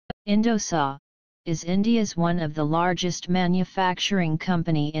Indosaw is India's one of the largest manufacturing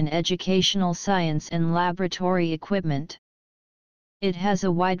company in educational science and laboratory equipment. It has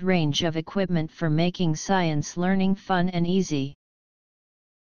a wide range of equipment for making science learning fun and easy.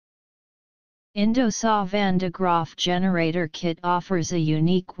 Indosaw Van de Graaff generator kit offers a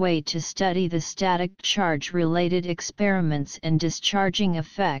unique way to study the static charge-related experiments and discharging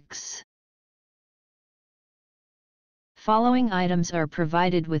effects. Following items are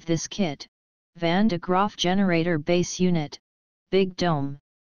provided with this kit: Van de Graaff generator base unit, big dome,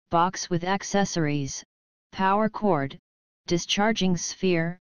 box with accessories, power cord, discharging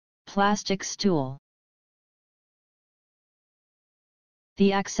sphere, plastic stool.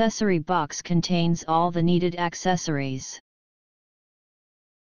 The accessory box contains all the needed accessories.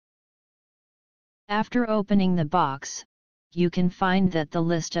 After opening the box, you can find that the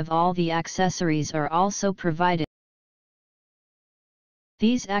list of all the accessories are also provided.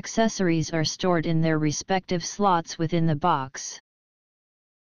 These accessories are stored in their respective slots within the box.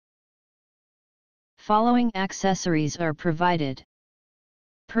 Following accessories are provided: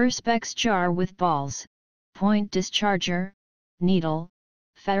 Perspex jar with balls, point discharger, needle,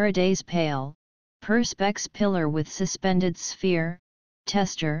 Faraday's pail, Perspex pillar with suspended sphere,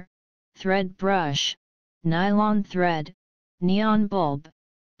 tester, thread brush, nylon thread, neon bulb,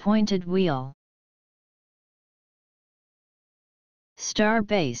 pointed wheel. Star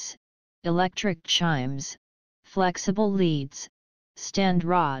base, electric chimes, flexible leads, stand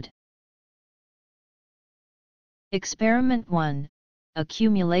rod. Experiment 1,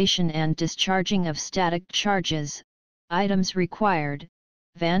 Accumulation and discharging of static charges. Items required: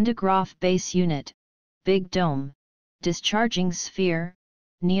 Van de Graaff base unit, big dome, discharging sphere,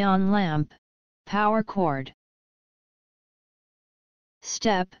 neon lamp, power cord.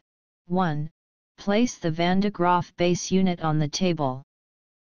 Step 1. Place the Van de Graaff base unit on the table.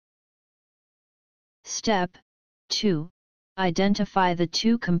 Step 2. Identify the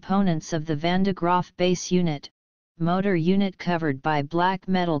two components of the Van de Graaff base unit: motor unit covered by black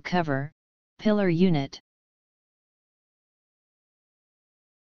metal cover, pillar unit.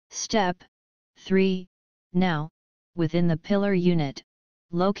 Step 3. Now, within the pillar unit,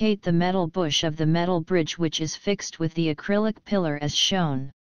 locate the metal bush of the metal bridge which is fixed with the acrylic pillar as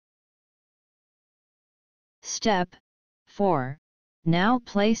shown. Step 4. Now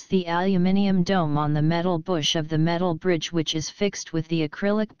place the aluminium dome on the metal bush of the metal bridge which is fixed with the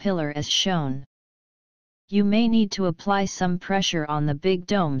acrylic pillar as shown. You may need to apply some pressure on the big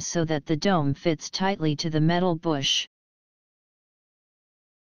dome so that the dome fits tightly to the metal bush.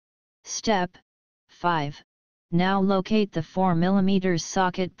 Step 5. Now locate the 4 mm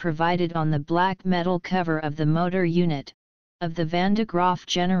socket provided on the black metal cover of the motor unit, of the Van de Graaff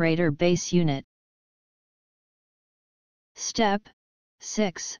generator base unit. Step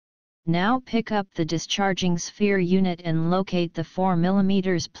 6. Now pick up the discharging sphere unit and locate the 4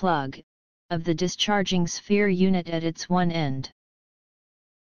 mm plug, of the discharging sphere unit at its one end.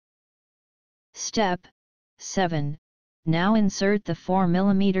 Step 7. Now insert the 4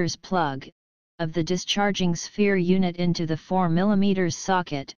 mm plug, of the discharging sphere unit into the 4 mm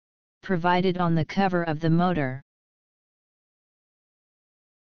socket, provided on the cover of the motor.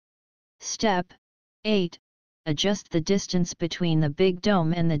 Step 8. Adjust the distance between the big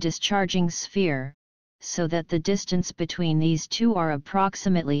dome and the discharging sphere, so that the distance between these two are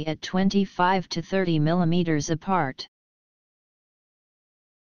approximately at 25 to 30 mm apart.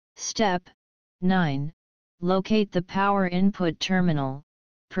 Step 9. Locate the power input terminal,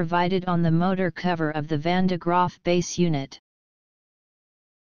 provided on the motor cover of the Van de Graaff base unit.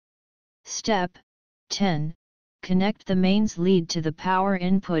 Step 10. Connect the mains lead to the power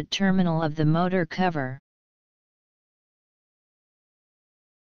input terminal of the motor cover.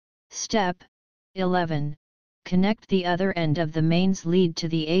 Step 11. Connect the other end of the mains lead to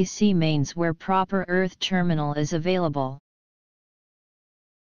the AC mains where proper earth terminal is available.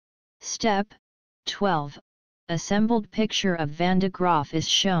 Step 12. Assembled picture of Van de Graaff is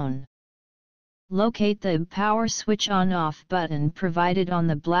shown. Locate the power switch on-off button provided on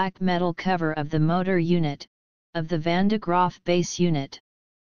the black metal cover of the motor unit, of the Van de Graaff base unit.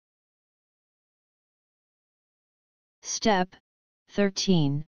 Step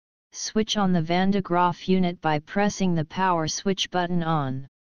 13. Switch on the Van de Graaff unit by pressing the power switch button on.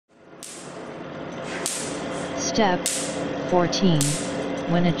 Step 14.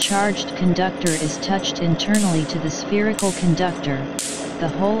 When a charged conductor is touched internally to the spherical conductor,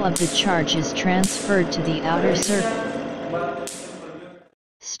 the whole of the charge is transferred to the outer surface.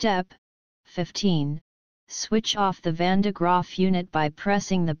 Step 15. Switch off the Van de Graaff unit by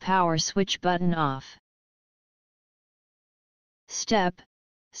pressing the power switch button off. Step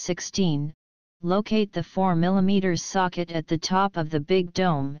 16. Locate the 4 mm socket at the top of the big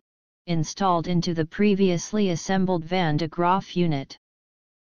dome, installed into the previously assembled Van de Graaff unit.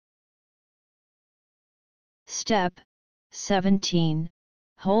 Step 17.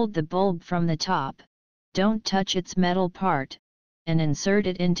 Hold the bulb from the top, don't touch its metal part, and insert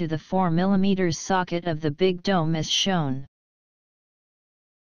it into the 4 mm socket of the big dome as shown.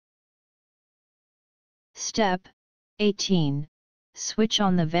 Step 18. Switch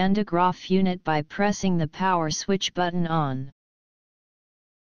on the Van de Graaff unit by pressing the power switch button on.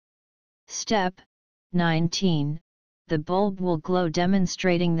 Step 19. The bulb will glow,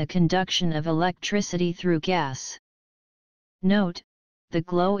 demonstrating the conduction of electricity through gas. Note, the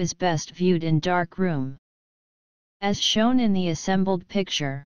glow is best viewed in dark room, as shown in the assembled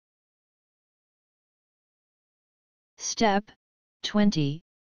picture. Step 20.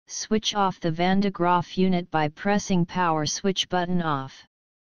 Switch off the Van de Graaff unit by pressing power switch button off.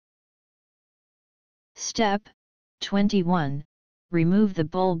 Step 21. Remove the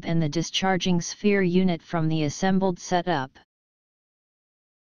bulb and the discharging sphere unit from the assembled setup.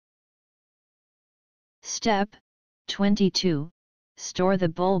 Step 22. Store the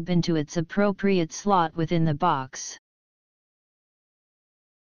bulb into its appropriate slot within the box.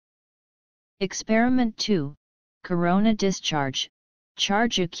 Experiment 2. Corona discharge.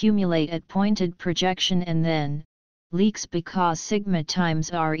 Charge accumulate at pointed projection and then leaks because sigma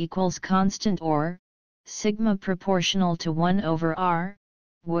times R equals constant, or sigma proportional to 1 over R,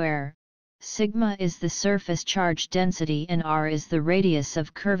 where sigma is the surface charge density and R is the radius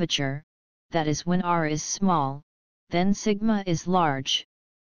of curvature. That is, when R is small, then sigma is large.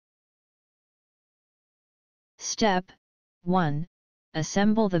 Step 1.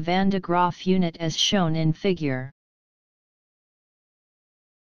 Assemble the Van de Graaff unit as shown in figure.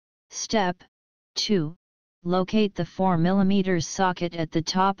 Step 2. Locate the 4 mm socket at the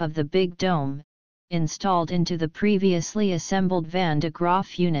top of the big dome, installed into the previously assembled Van de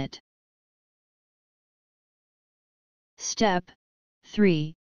Graaff unit. Step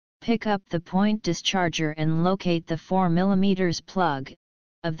 3. Pick up the point discharger and locate the 4 mm plug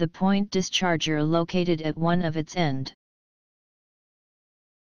of the point discharger located at one of its end.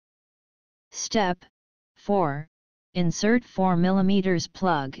 Step 4. Insert 4 mm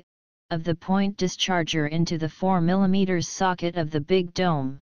plug of the point discharger into the 4 mm socket of the big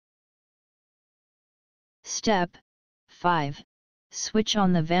dome. Step 5. Switch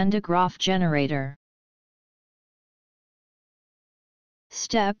on the Van de Graaff generator.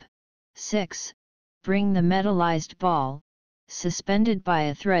 Step 6. Bring the metallized ball, suspended by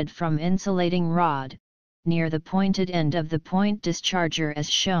a thread from insulating rod, near the pointed end of the point discharger as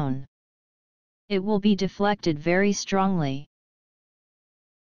shown. It will be deflected very strongly.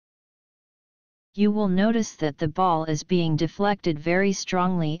 You will notice that the ball is being deflected very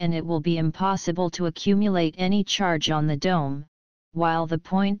strongly and it will be impossible to accumulate any charge on the dome, while the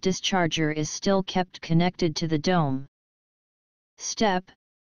point discharger is still kept connected to the dome. Step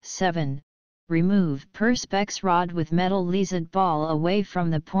 7. Remove perspex rod with metal leased ball away from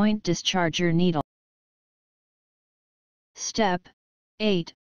the point discharger needle. Step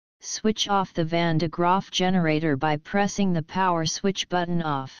 8. Switch off the Van de Graaff generator by pressing the power switch button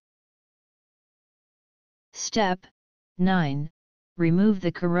off. Step 9. Remove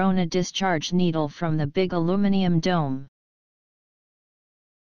the corona discharge needle from the big aluminum dome.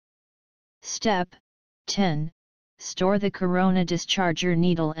 Step 10. Store the corona discharger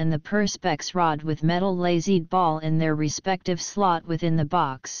needle and the perspex rod with metal laseed ball in their respective slot within the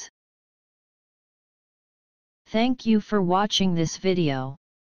box. Thank you for watching this video.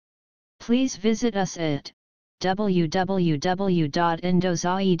 Please visit us at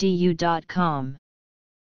www.indosawvedu.com.